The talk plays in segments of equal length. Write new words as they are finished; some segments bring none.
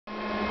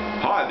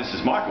Hi, this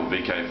is Michael,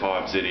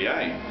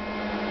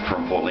 VK5RAC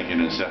from Port Lincoln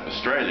in South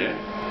Australia,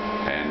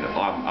 and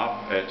I'm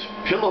up at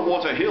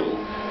Pillaworta Hill,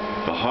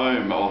 the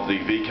home of the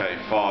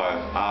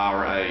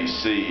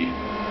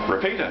VK5RAC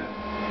repeater,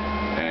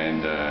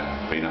 and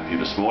been up here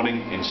this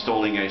morning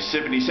installing a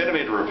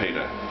 70cm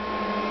repeater.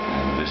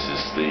 And this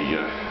is the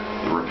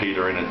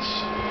repeater in its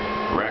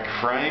rack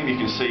frame. You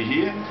can see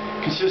here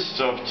consists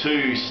of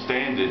two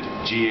standard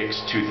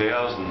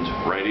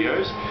GX2000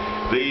 radios.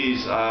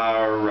 These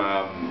are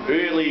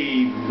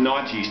early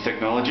 90s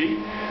technology.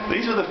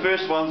 These are the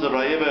first ones that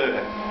I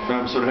ever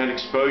sort of had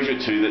exposure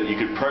to that you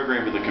could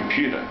program with a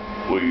computer,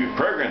 or you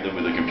program them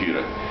with a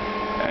computer.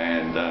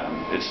 And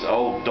it's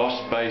old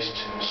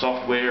DOS-based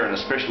software and a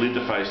special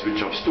interface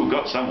which I've still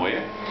got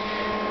somewhere.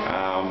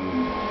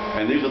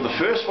 And these are the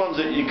first ones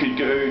that you could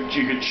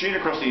tune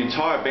across the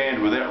entire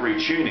band without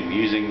retuning,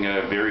 using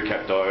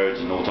VK5RAC diodes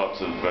and all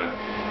types of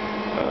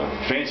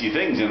fancy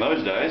things in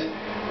those days.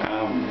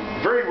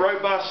 Very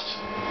robust,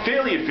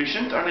 fairly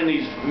efficient, only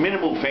needs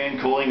minimal fan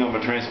cooling on the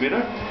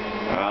transmitter.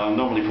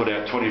 Normally put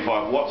out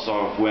 25 watts.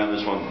 I've wound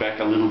this one back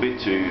a little bit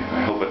to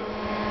help it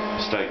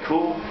stay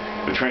cool.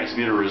 The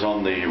transmitter is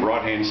on the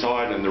right hand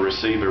side and the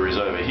receiver is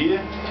over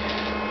here.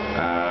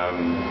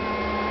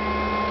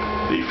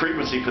 The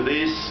frequency for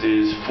this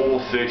is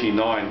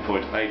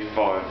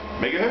 439.85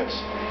 MHz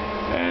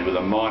and with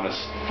a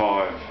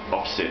 -5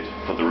 offset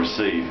for the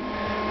receive.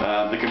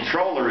 The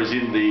controller is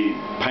in the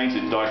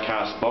painted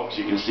die-cast box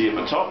you can see at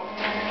the top,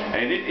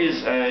 and it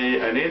is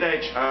an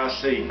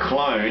MHRC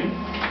clone,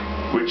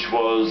 which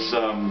was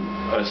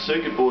a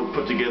circuit board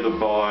put together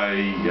by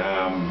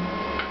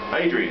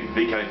Adrian,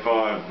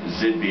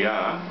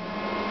 VK5ZBR,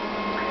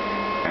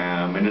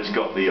 and it's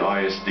got the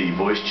ISD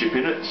voice chip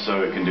in it,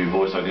 so it can do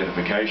voice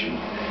identification,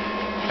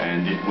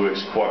 and it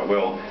works quite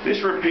well.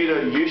 This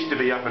repeater used to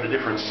be up at a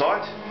different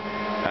site.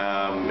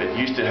 It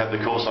used to have the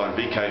callsign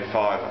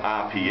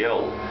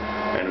VK5RPL,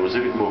 and it was a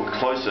bit more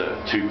closer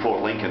to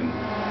Port Lincoln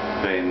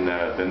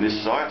than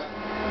this site.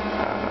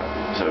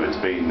 So it's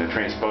been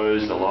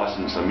transposed, the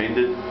license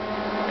amended,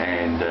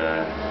 and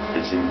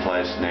it's in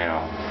place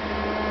now.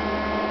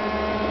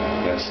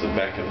 That's the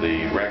back of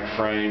the rack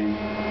frame.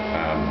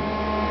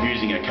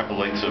 Using a couple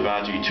lengths of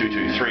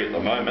RG223 at the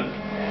moment.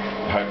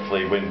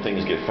 Hopefully when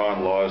things get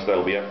finalised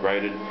they'll be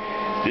upgraded.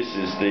 This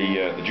is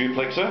the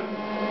duplexer,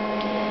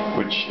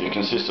 which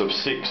consists of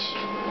 6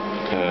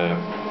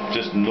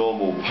 just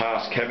normal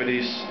pass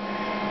cavities.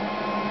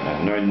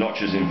 No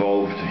notches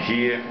involved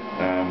here.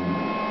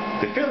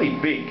 They're fairly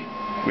big,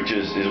 which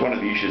is one of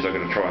the issues I'm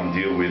going to try and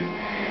deal with.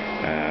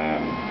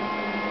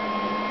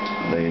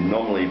 They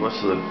normally,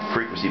 what's the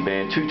frequency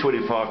band?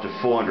 225 to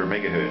 400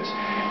 MHz.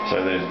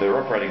 So they're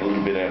operating a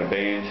little bit out of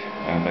band,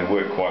 and they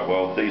work quite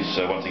well. These,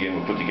 once again,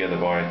 were put together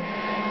by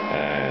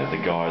the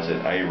guys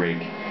at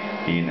AREG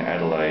in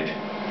Adelaide.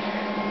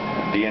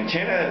 The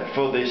antenna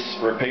for this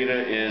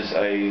repeater is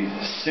a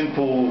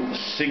simple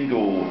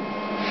single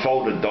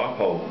folded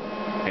dipole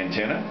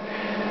antenna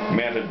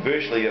mounted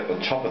virtually at the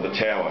top of the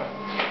tower.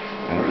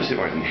 And I'll just see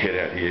if I can head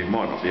out here.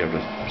 Might not be able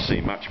to see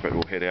much, but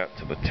we'll head out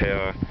to the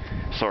tower.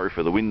 Sorry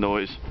for the wind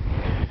noise.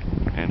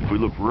 And if we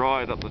look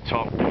right up the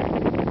top,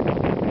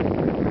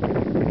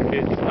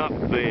 it's up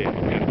there,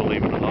 and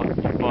believe it or not, you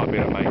might be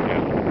able to make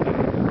out the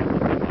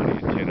tiny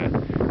antenna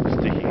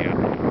sticking out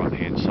on the right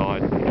hand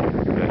side.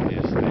 That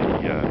is the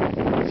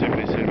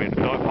 70cm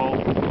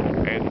dipole,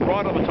 and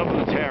right on the top of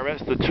the tower,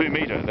 that's the 2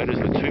 metre. That is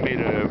the 2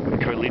 metre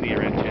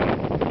collinear antenna,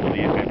 or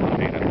the FM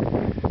antenna.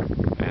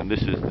 And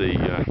this is the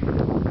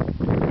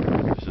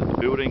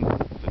building,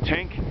 the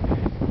tank,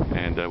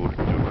 and we'll do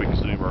a quick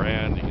zoom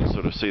around. You can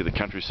sort of see the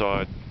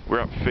countryside.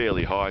 We're up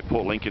fairly high.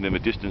 Port Lincoln in the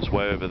distance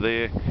way over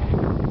there.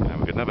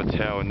 We've got another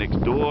tower next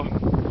door,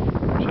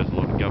 which has a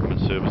lot of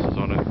government services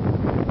on it,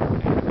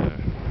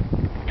 and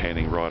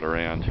panning right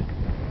around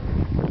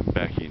and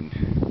back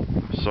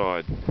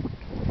inside.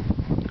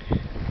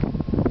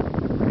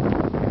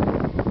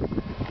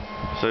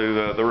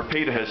 So the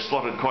repeater has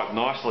slotted quite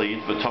nicely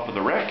into the top of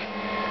the rack.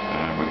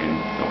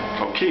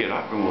 I'll key it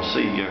up and we'll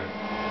see. Okay,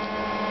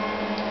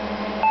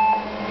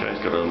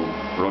 it's got a little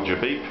Roger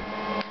beep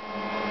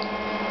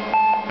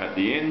at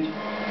the end.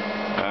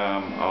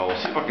 I'll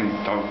see if I can.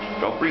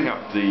 I'll bring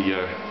up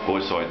the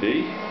voice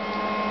ID.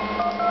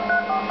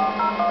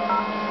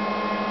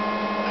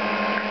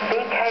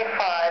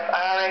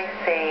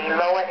 VK5RAC,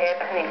 Lower Air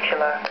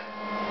Peninsula.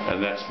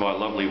 And that's my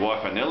lovely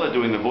wife Anella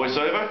doing the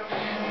voiceover.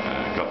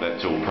 Got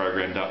that all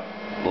programmed up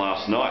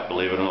last night,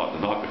 believe it or not, the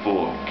night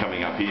before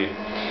coming up here.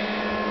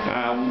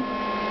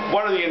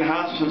 One of the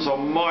enhancements I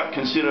might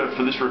consider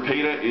for this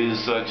repeater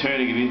is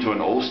turning it into an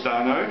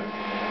all-star node.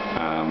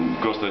 Of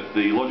course,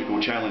 the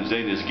logical challenge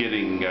then is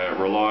getting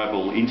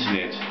reliable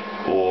internet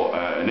or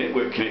a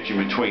network connection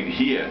between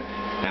here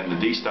and the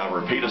D-Star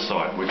repeater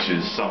site, which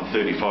is some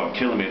 35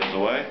 kilometres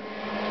away.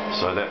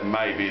 So that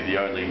may be the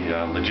only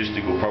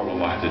logistical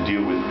problem I have to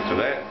deal with for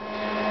that.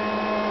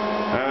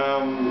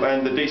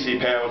 And the DC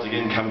power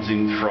again comes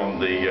in from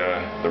the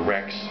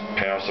rack's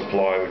power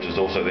supply, which is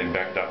also then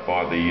backed up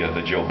by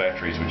the gel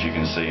batteries, which you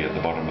can see at the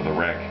bottom of the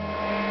rack.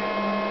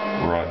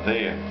 right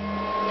there.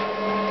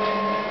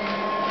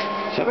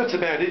 So that's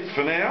about it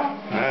for now.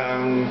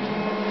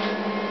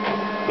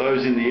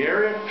 Those in the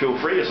area, feel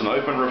free. It's an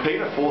open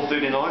repeater,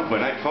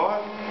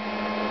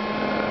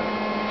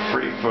 439.85.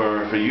 Free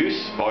for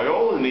use by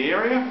all in the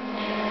area.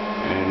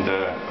 And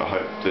I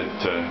hope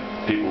that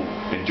people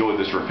enjoy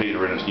this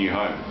repeater in its new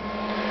home.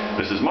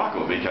 This is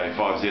Michael,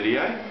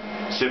 VK5RAC.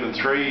 7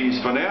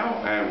 3s for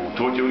now, and we'll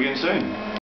talk to you again soon.